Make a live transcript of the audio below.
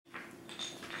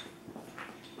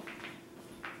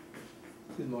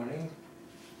Good morning.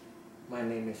 My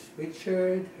name is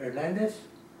Richard Hernandez.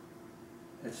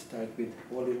 Let's start with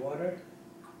holy water.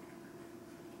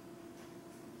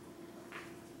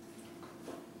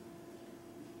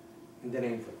 In the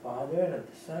name of the Father, and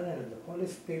of the Son, and of the Holy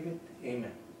Spirit.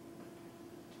 Amen.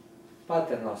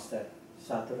 Pater noster,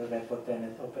 satura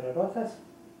repotenet opera rotas,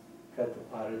 God the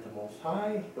Father, the Most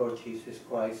High, Lord Jesus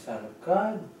Christ, Son of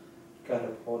God, God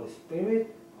of Holy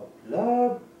Spirit, of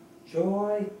love,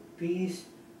 joy, peace,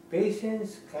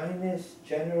 patience, kindness,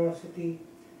 generosity,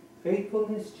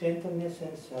 faithfulness, gentleness,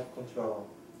 and self-control.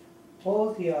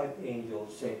 All the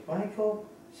archangels, Saint Michael,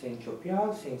 Saint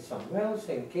Jopiel, Saint Samuel,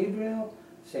 Saint Gabriel,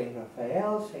 Saint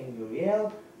Raphael, Saint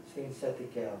Uriel, Saint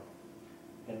Satikel,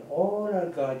 and all our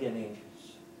guardian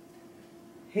angels.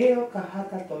 Hail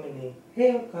Kahata Domini,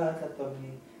 Hail Kahata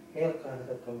Domini, Hail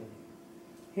Kahata Domini.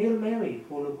 Hail Mary,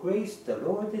 full of grace, the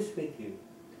Lord is with you,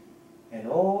 and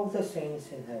all the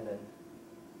saints in heaven.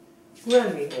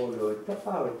 Grant me, O Lord, the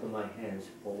power to my hands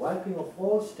for wiping off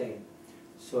all stain,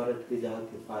 so that without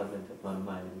defilement of my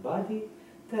mind and body,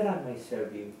 that I may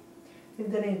serve you. In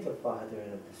the name of the Father,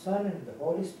 and of the Son, and of the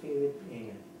Holy Spirit.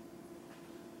 Amen.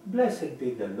 Blessed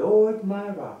be the Lord my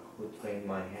rock, who trained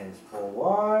my hands for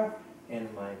war,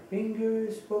 and my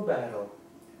fingers for battle.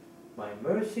 My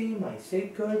mercy, my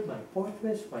safeguard, my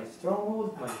fortress, my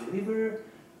stronghold, my deliverer,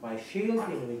 my shield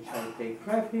in which I take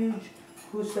refuge,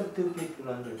 who subdued people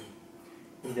under me.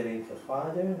 In the name of the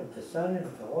Father, and of the Son, and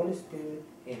of the Holy Spirit.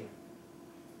 Amen.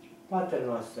 Pater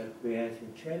noster, qui es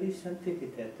in celis,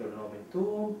 sanctificetur nomen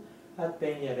tuum, ad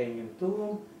venia regnum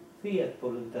tuum, fiat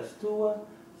voluntas tua,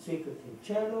 sicut in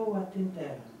cielo et in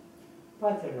terra.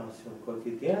 Pater nostrum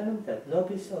quotidianum dat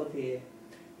nobis hodie,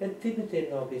 et dimitte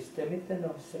nobis debita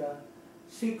nostra,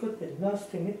 sicut in nos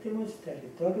dimittimus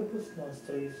territoribus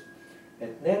nostris,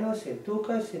 et ne nos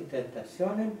inducas in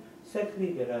tentationem, sed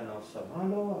libera nos a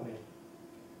malo. Amen.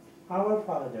 Our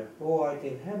Father, who art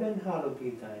in heaven, hallowed be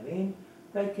thy name.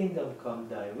 Thy kingdom come,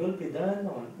 thy will be done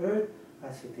on earth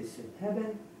as it is in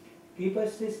heaven. Give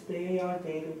us this day our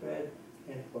daily bread,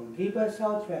 and forgive us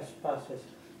our trespasses,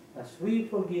 as we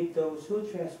forgive those who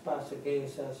trespass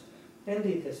against us. And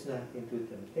lead us not into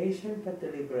temptation, but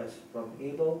deliver us from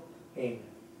evil. Amen.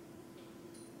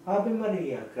 Ave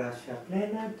Maria, gratia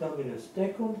plena, Dominus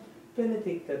tecum,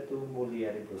 benedicta tu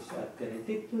mulieribus, et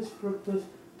benedictus fructus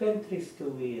ventris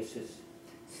tui, Iesus.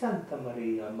 Santa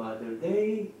Maria, Mother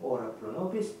Dei, ora pro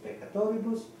nobis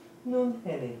peccatoribus, nun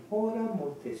et in hora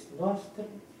mortis nostrae.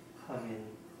 Amen.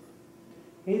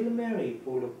 Hail Mary,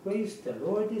 full of grace, the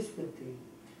Lord is with thee.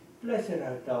 Blessed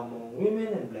art thou among women,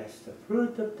 and blessed the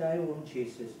fruit of thy womb,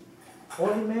 Jesus.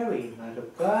 Holy Mary, Mother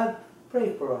of God,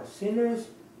 pray for us sinners,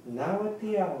 now at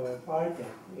the hour of our death.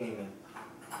 Amen.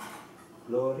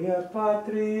 Gloria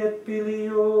Patri et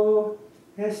Filio,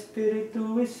 et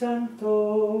Spiritui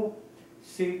Sancto,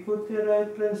 sicut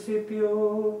erat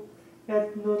principio,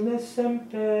 et nun et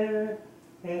semper,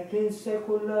 et in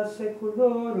saecula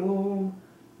saeculorum.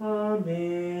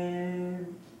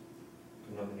 Amen.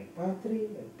 In nomine Patri,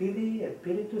 et Filii, et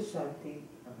Spiritus Sancti.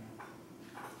 Amen.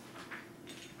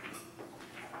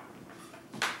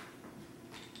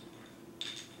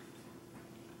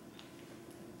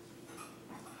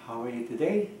 How are you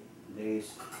today? Today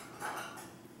is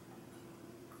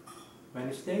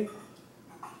Wednesday.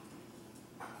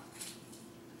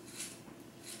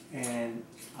 And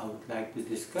I would like to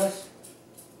discuss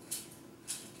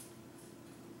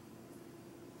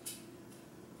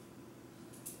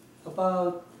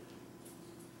about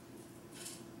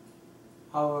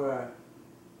our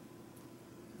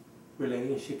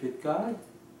relationship with God,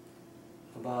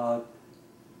 about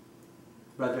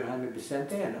Brother Jaime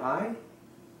Vicente and I.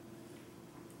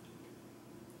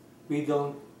 We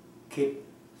don't keep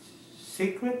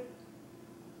secret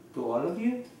to all of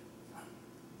you.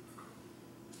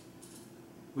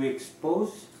 We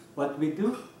expose what we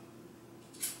do.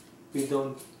 We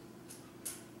don't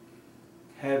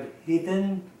have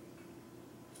hidden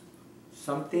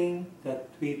something that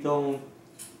we don't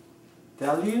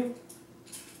tell you,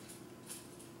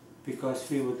 because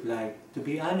we would like to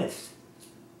be honest.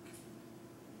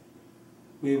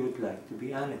 We would like to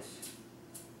be honest.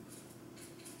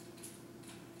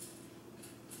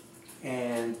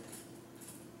 And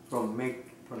from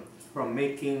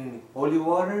making holy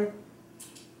water,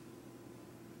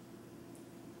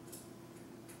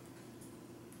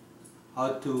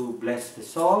 how to bless the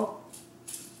soul,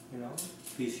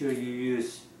 be sure you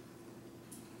use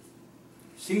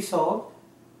sea salt,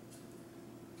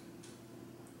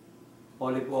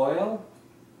 olive oil,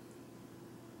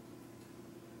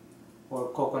 or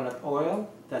coconut oil.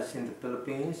 That's in the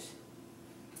Philippines.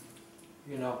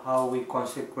 You know how we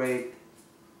consecrate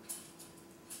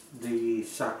the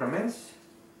sacraments,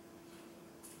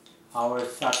 our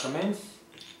sacraments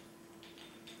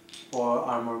for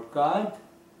Armor of God,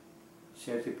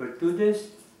 Certi Virtudes,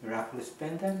 Miraculous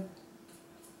Pendant,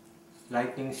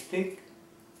 Lightning Stick,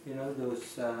 you know,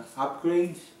 those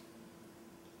upgrades,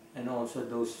 and also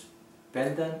those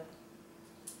pendant,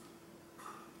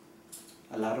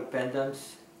 a lot of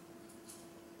pendants.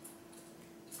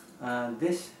 And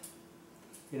this,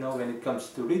 you know, when it comes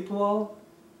to ritual,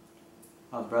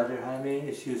 Brother Jaime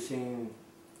is using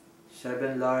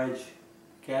 7 large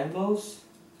candles,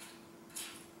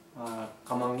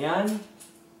 kamangyan,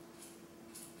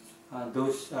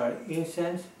 those are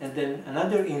incense, and then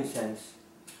another incense,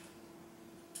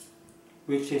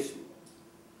 which is,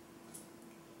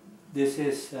 this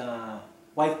is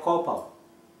white copal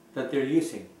that they're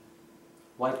using,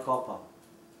 white copal.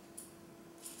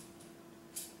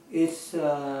 It's,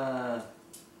 you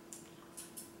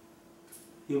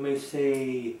may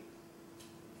say,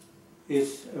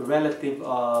 it's a relative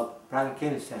of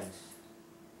frankincense.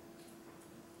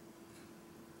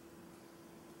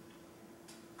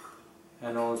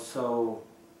 And also,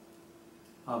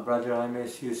 Brother Jaime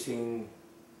is using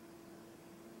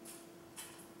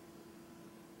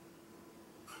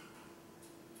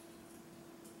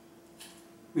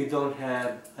we don't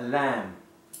have a lamb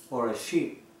or a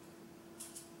sheep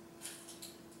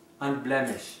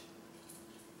unblemished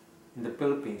in the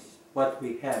Philippines. What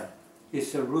we have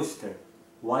is a rooster,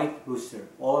 white rooster,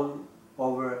 all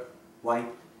over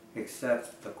white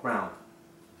except the crown.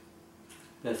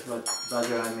 That's what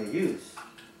Brother Jaime used.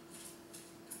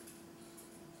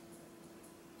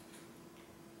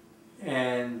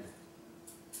 And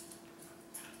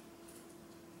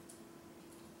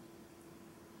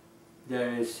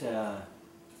there is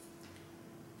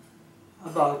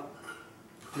about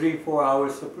 3-4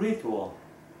 hours of ritual.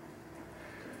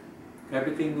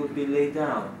 Everything will be laid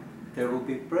down. There will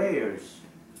be prayers.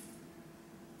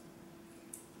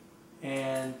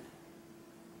 And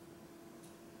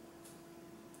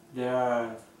there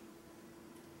are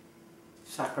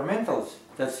sacramentals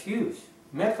that's used,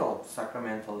 metal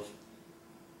sacramentals,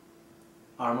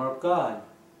 armor of God,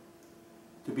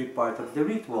 to be part of the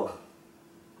ritual.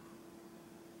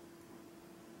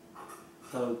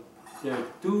 So there are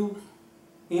 2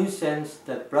 incense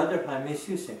that Brother Jaime is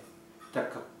using, the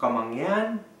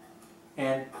kamangyan,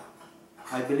 and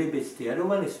I believe it's the other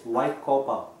one is white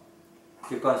copal,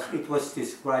 because it was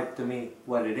described to me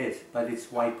what it is, but it's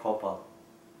white copal.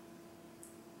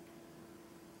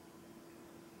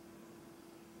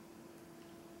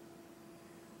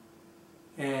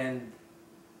 And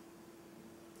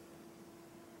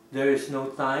there is no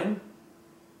time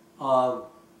of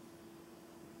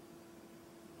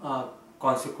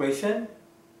consecration,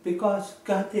 because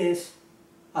God is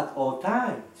at all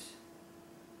times.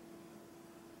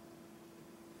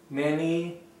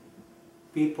 Many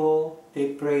people,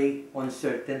 they pray on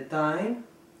certain time,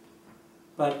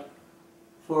 but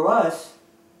for us,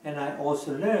 and I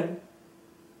also learned,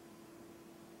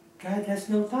 God has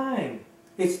no time.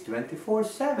 It's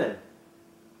 24/7.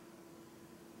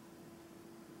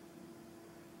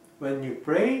 When you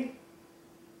pray,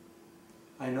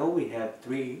 I know we have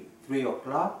 3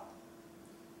 o'clock,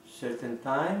 certain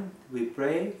time we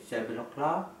pray, 7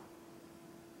 o'clock,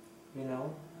 you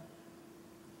know,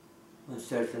 on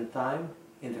certain time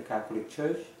in the Catholic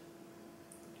Church.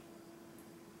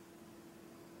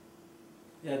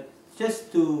 Yeah,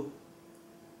 just to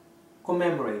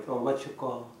commemorate, or what you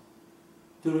call,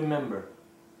 to remember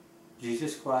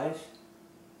Jesus Christ,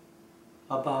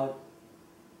 about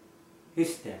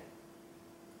His death.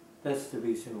 That's the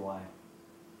reason why.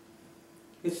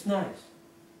 It's nice.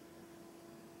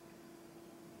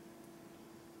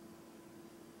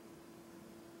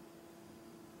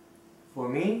 For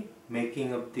me,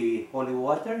 making of the holy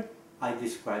water, I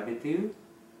describe it to you,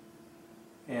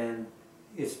 and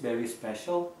it's very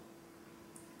special.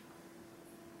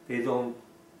 They don't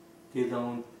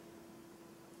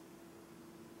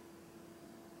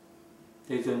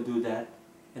do that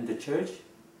in the church,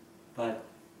 but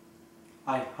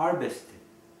I harvest it.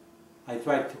 I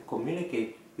try to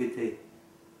communicate with the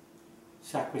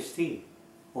sacristy,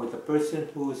 or the person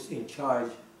who's in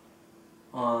charge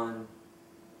on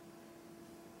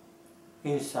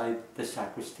inside the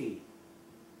sacristy.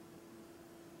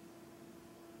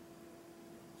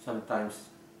 Sometimes,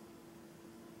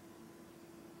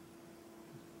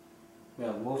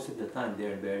 well, most of the time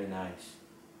they're very nice,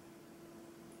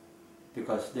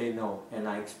 because they know and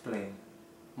I explain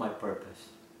my purpose.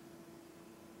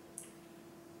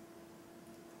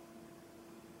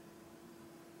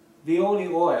 The holy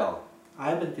oil,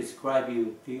 I haven't described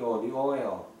you the holy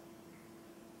oil.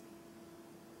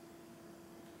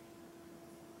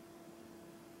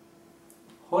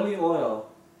 holy oil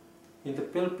in the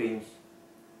Philippines,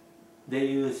 they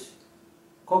use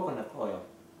coconut oil.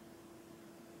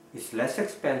 It's less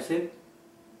expensive,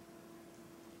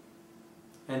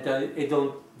 and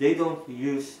they don't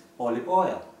use olive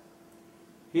oil.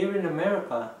 Here in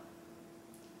America,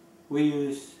 we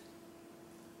use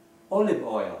olive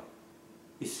oil.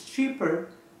 It's cheaper,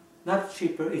 not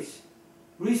cheaper, it's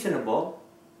reasonable,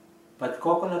 but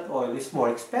coconut oil is more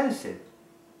expensive.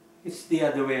 It's the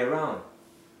other way around.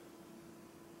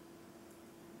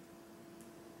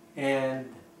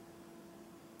 And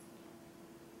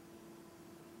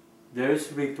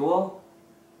there's ritual,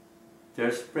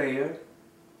 there's prayer.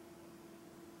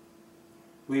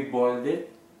 We boiled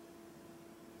it.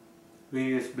 We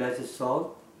use blessed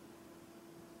salt.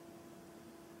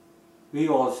 We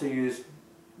also use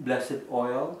blessed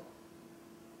oil.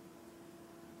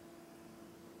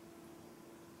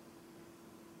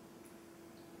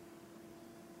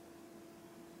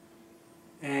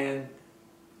 And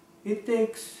it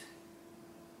takes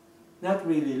not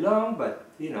really long, but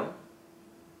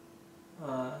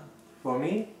for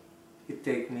me, it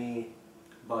takes me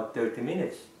about 30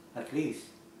 minutes at least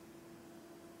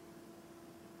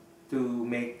to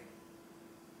make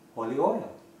holy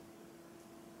oil,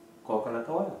 coconut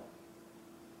oil,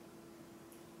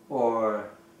 or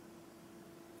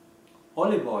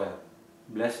olive oil,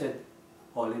 blessed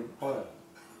olive oil.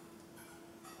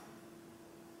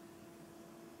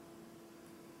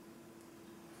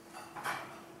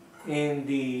 In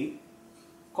the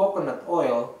coconut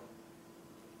oil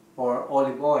or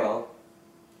olive oil,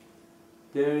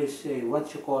 there is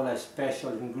what you call a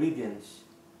special ingredients.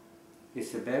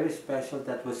 It's a very special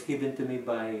that was given to me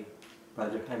by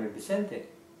Brother Jaime Vicente.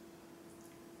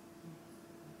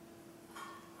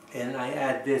 And I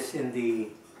add this in the,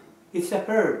 it's a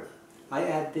herb. I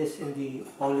add this in the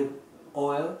olive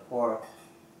oil or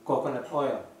coconut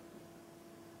oil.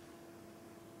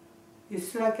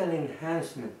 It's like an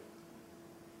enhancement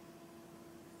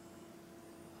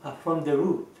from the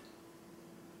root.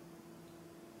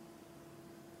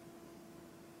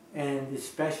 And it's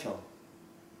special.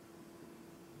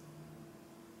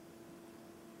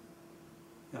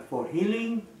 For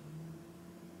healing,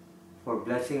 for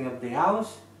blessing of the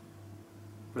house,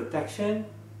 protection,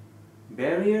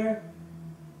 barrier,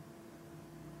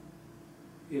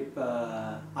 if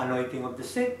anointing of the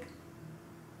sick.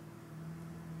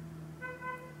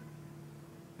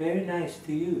 Very nice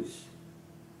to use.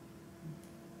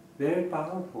 Very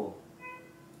powerful.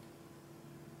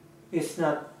 It's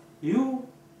not you,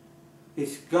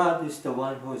 it's God is the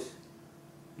one who's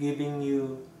giving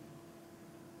you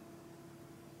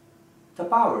the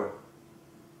power.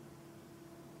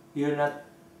 You're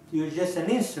just an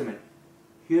instrument.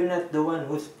 You're not the one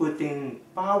who's putting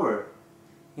power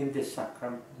in the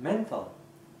sacramental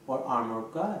or armor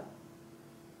of God.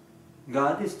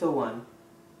 God is the one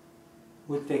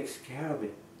who takes care of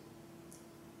it.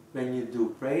 When you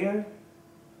do prayer,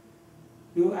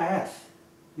 you ask.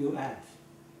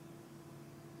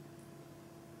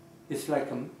 It's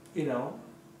like,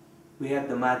 we have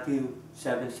the Matthew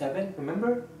 7:7,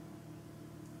 remember?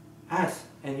 Ask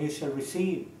and you shall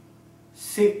receive.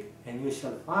 Seek and you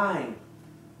shall find.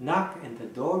 Knock and the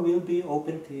door will be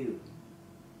open to you.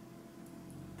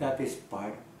 That is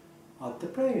part of the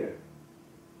prayer.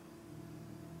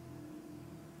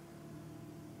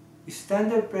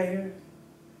 Standard prayer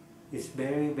is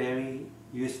very, very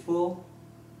useful,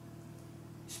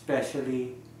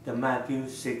 especially the Matthew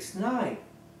 6:9,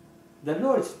 the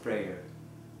Lord's Prayer.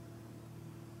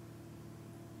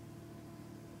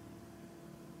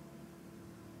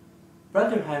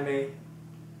 Brother Jaime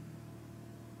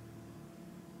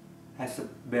has a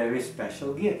very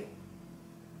special gift.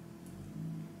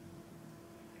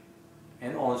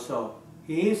 And also,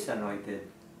 he is anointed.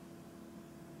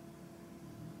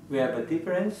 We have a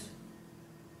difference.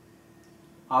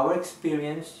 Our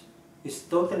experience is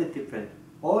totally different.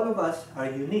 All of us are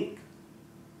unique.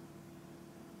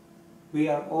 We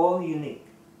are all unique.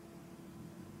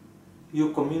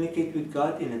 You communicate with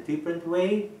God in a different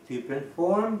way, different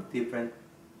form, different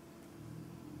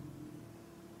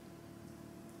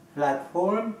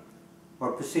platform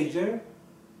or procedure,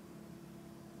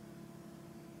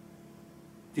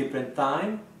 different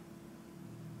time.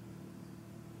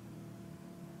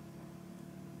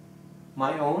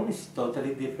 My own is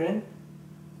totally different.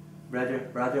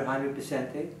 Brother Jaime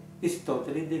Vicente is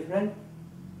totally different.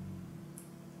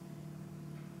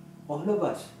 All of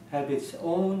us have its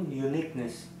own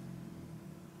uniqueness.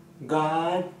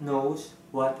 God knows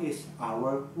what is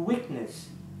our weakness.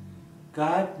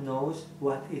 God knows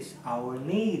what is our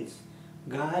needs.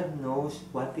 God knows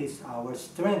what is our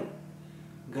strength.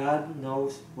 God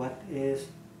knows what is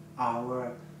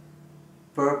our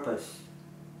purpose.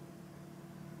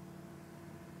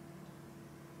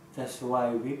 That's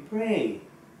why we pray,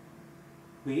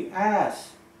 we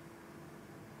ask,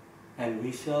 and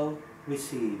we shall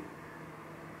receive.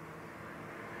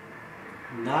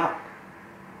 Knock,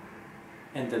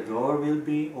 and the door will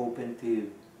be open to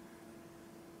you.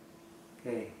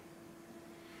 Okay.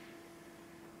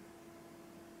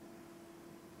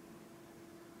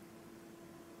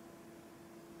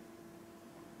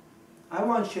 I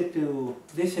want you to,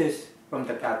 this is from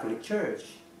the Catholic Church.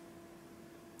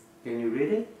 Can you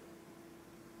read it?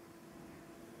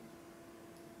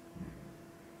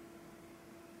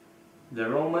 The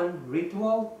Roman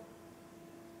ritual,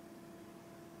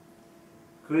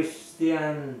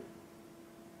 Christian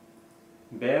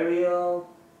burial,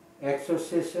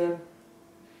 exorcism,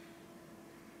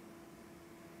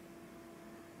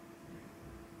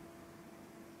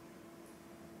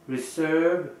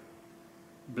 reserve,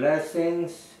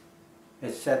 blessings,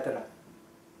 etc.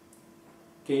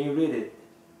 Can you read it?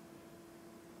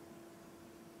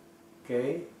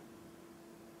 Okay.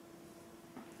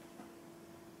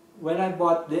 When I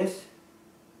bought this,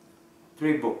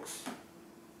 3 books.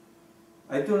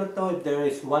 I do not know if there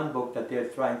is one book that they're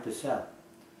trying to sell.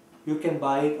 You can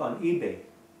buy it on eBay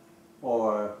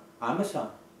or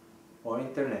Amazon or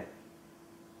internet.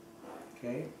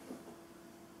 Okay?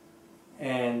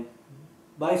 And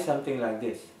buy something like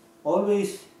this.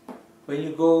 Always when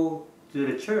you go to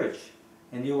the church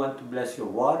and you want to bless your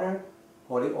water,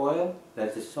 holy oil,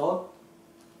 that is salt,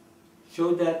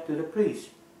 show that to the priest.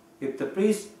 If the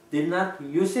priest did not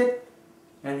use it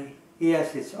and he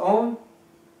has his own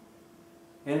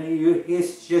and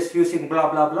he's just using blah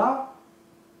blah blah,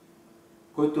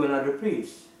 go to another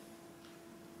priest.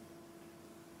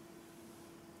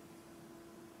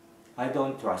 I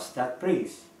don't trust that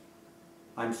priest.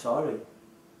 I'm sorry.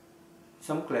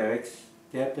 Some clerics,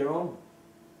 they have their own.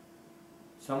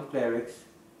 Some clerics,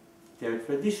 they're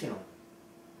traditional.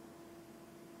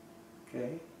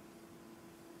 Okay?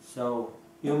 So,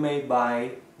 you may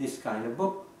buy this kind of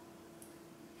book.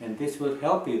 And this will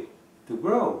help you to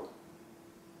grow.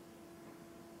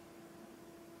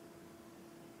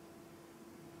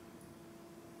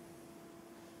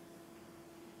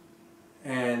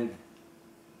 And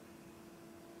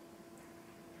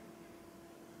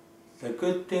the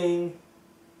good thing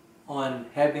on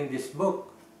having this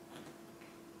book,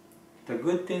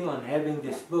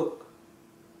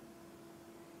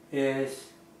 is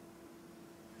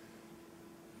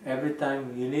every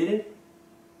time you need it,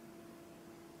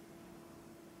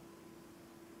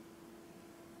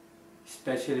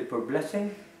 especially for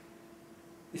blessing,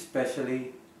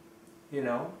 especially, you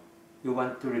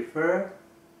want to refer,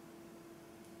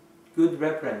 good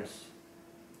reference,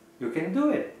 you can do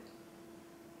it.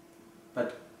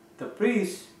 But the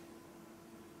priest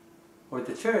or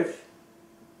the church,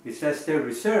 it says they're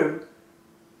reserved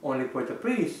only for the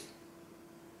priest.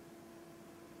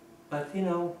 But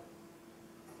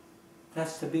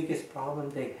that's the biggest problem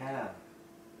they have.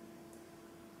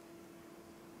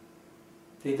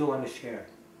 They don't want to share.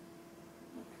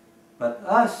 But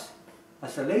us,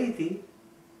 as a laity,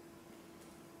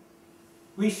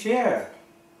 we share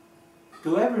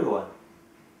to everyone.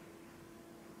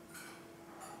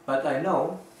 But I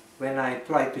know when I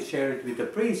try to share it with the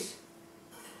priest,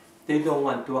 they don't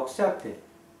want to accept it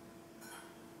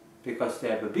because they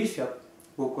have a bishop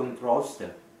who controls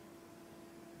them.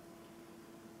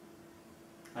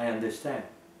 I understand.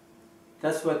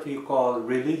 That's what you call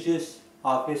religious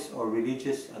office or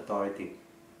religious authority.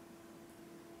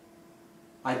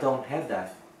 I don't have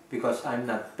that because I'm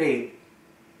not paid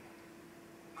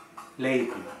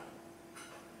laity.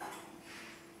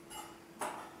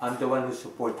 I'm the one who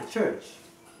supports the church.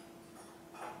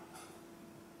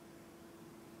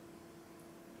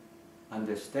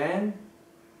 Understand?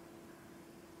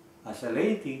 As a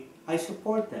laity, I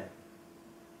support them.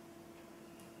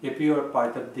 If you are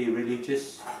part of the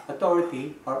religious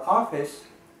authority or office,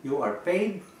 you are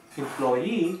paid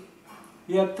employee,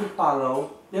 you have to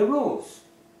follow the rules.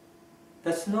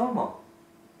 That's normal.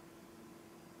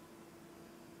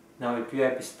 Now, if you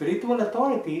have spiritual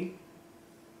authority,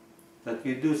 that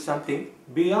you do something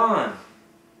beyond,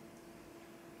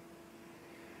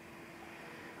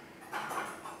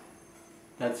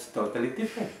 that's totally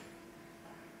different.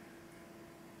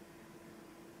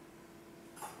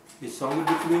 It's only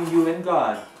between you and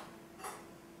God.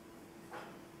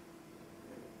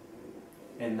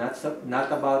 And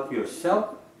not about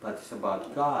yourself, but it's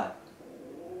about God.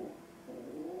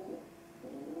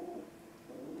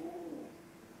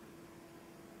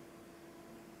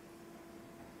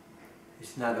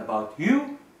 It's not about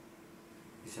you,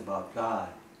 It's about God.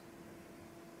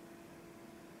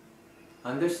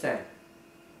 Understand?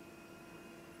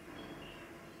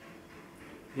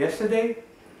 Yesterday,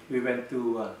 we went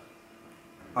to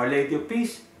Our Lady of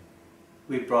Peace.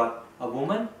 We brought a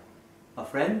woman, a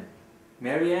friend,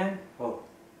 Marianne. Oh,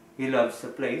 he loves the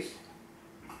place.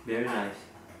 Very nice.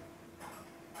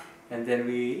 And then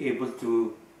we able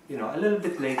to, a little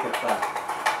bit late of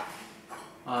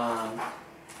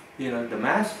the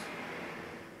Mass.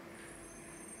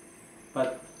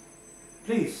 But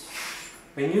please,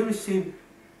 when you receive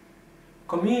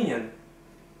communion,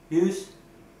 use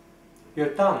your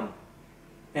tongue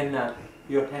and not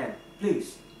your hand.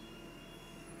 Please.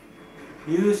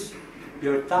 Use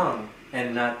your tongue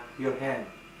and not your hand.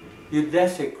 You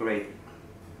desecrate it.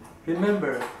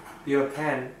 Remember, your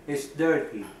hand is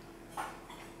dirty.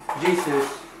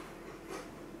 Jesus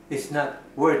is not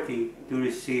worthy to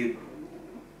receive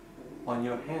on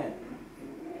your hand.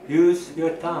 Use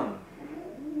your tongue.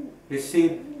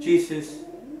 Receive Jesus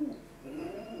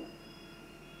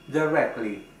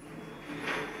directly.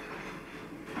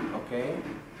 Okay?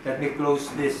 Let me close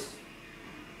this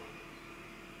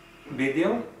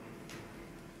video.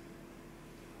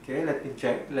 Okay, let me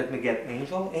check. Let me get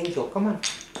Angel. Angel, come on.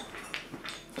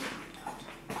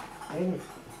 Angel.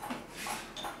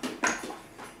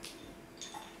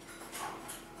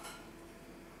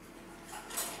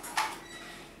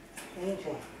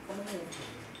 Angel, come on, Angel.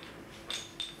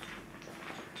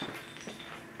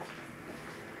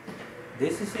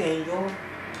 This is Angel.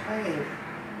 Hi, Angel.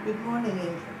 Good morning,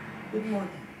 Angel. Good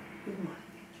morning. Good morning,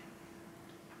 Angel.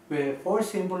 We have 4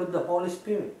 symbols of the Holy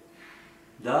Spirit: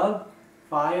 dove,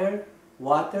 fire,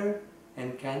 water,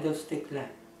 and candlestick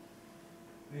lamp.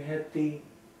 We have the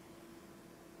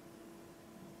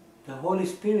Holy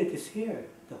Spirit is here.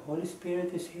 The Holy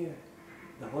Spirit is here.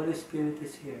 The Holy Spirit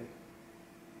is here.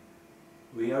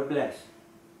 We are blessed.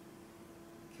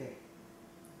 Okay.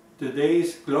 Today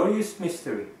is glorious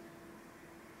mystery.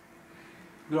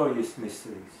 Glorious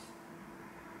mysteries.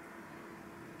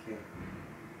 Okay.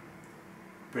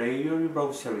 Pray your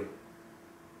rosary.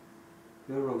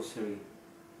 Your rosary.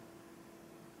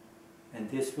 And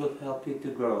this will help you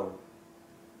to grow.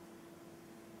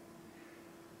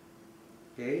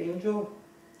 Okay, Angel?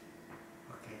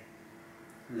 Okay.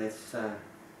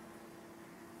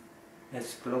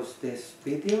 Let's close this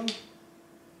video.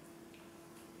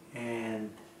 And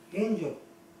Angel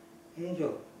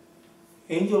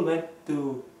went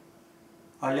to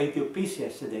Our Lady of Peace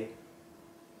yesterday.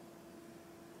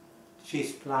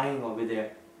 She's flying over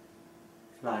there.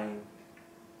 Flying.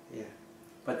 Yeah.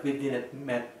 But we didn't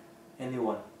met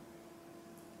anyone.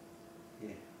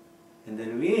 Yeah. And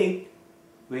then we ate.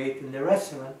 We ate in the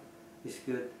restaurant. It's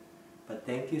good. But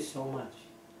thank you so much.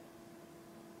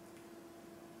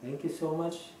 Thank you so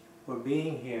much for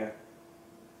being here,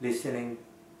 listening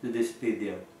to this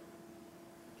video.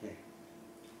 Okay.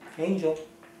 Angel.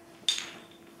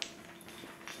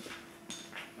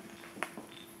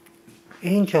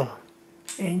 Angel.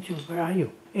 Angel, where are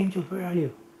you? Angel, where are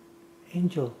you?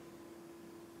 Angel.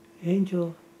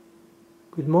 Angel.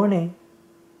 Good morning.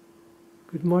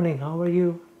 Good morning. How are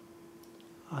you?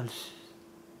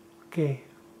 Okay.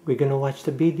 We're gonna watch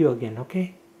the video again,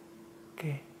 okay?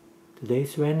 Okay. Today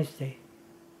is Wednesday.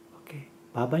 Okay.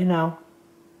 Bye-bye now.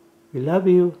 We love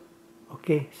you.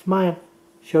 Okay. Smile.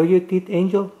 Show your teeth,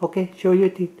 Angel. Okay. Show your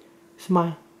teeth.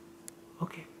 Smile.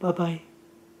 Okay. Bye-bye.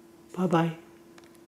 Bye-bye.